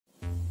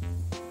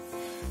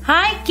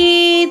Hi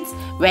kids,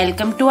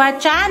 welcome to our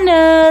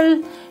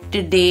channel.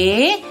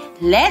 Today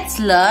let's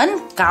learn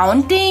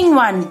counting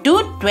 1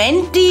 to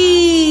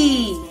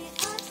 20.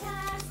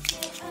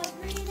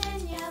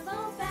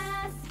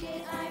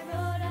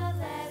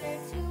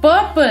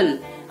 Purple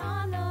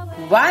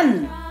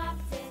 1,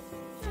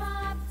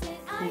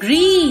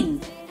 green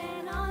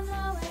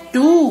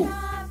 2,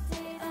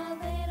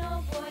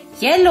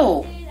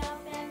 yellow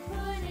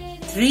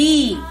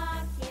 3,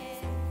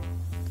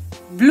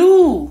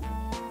 blue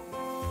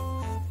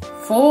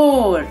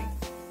 4,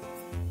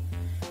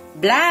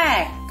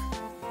 black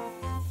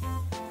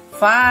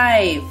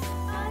 5,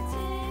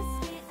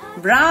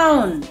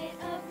 brown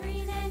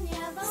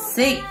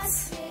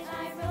 6,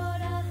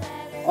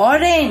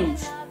 orange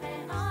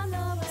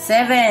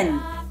 7,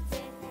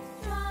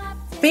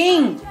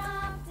 pink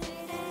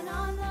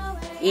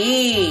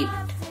 8,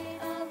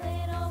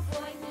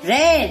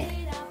 red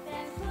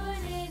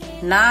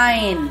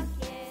 9,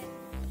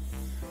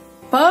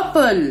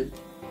 purple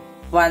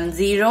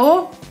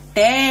 10,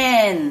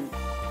 10,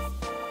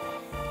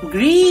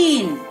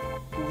 green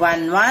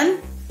 11,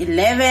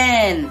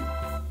 11,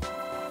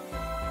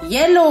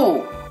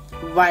 yellow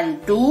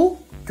 12,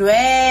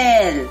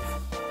 12,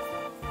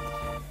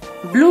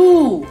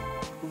 blue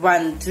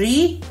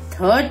 13,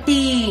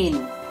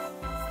 13,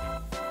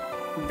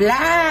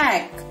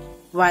 black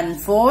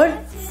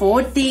 14,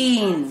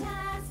 14,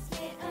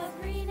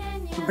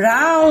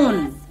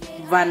 brown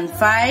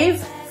 15,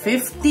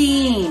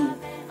 15,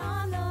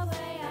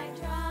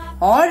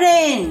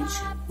 orange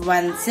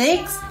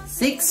 16,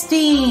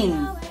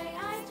 16,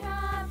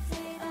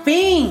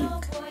 pink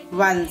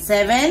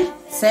 17,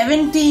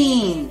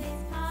 17,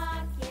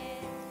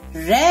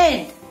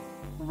 red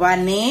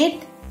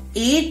 18,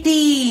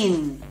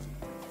 18,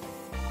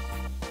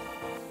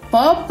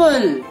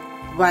 purple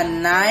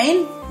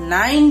 19,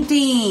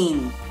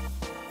 19,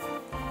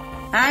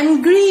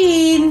 and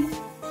green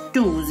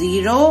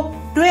 20,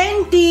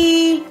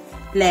 20.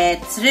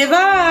 Let's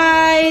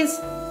revise.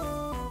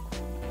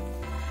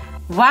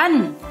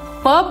 1,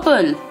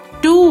 purple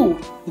 2,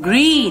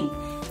 green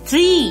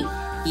 3,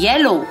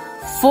 yellow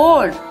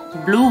 4,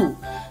 blue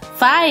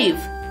 5,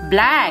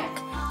 black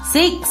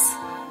 6,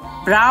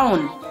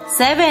 brown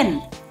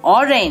 7,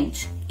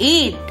 orange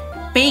 8,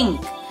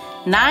 pink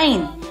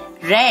 9,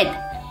 red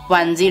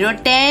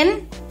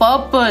 10,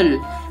 purple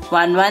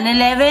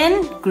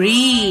 11,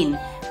 green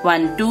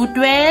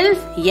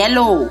 12,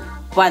 yellow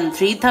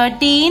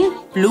 13,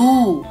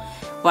 blue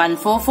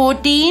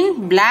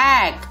 14,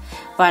 black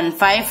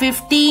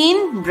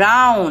 15,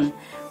 brown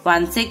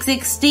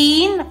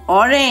 16,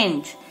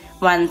 orange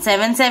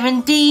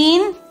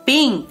 17,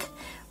 pink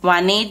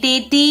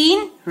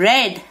 18,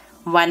 red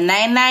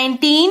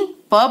 19,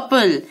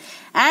 purple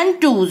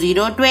and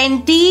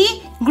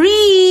 20,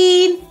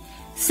 green.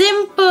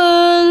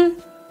 Simple.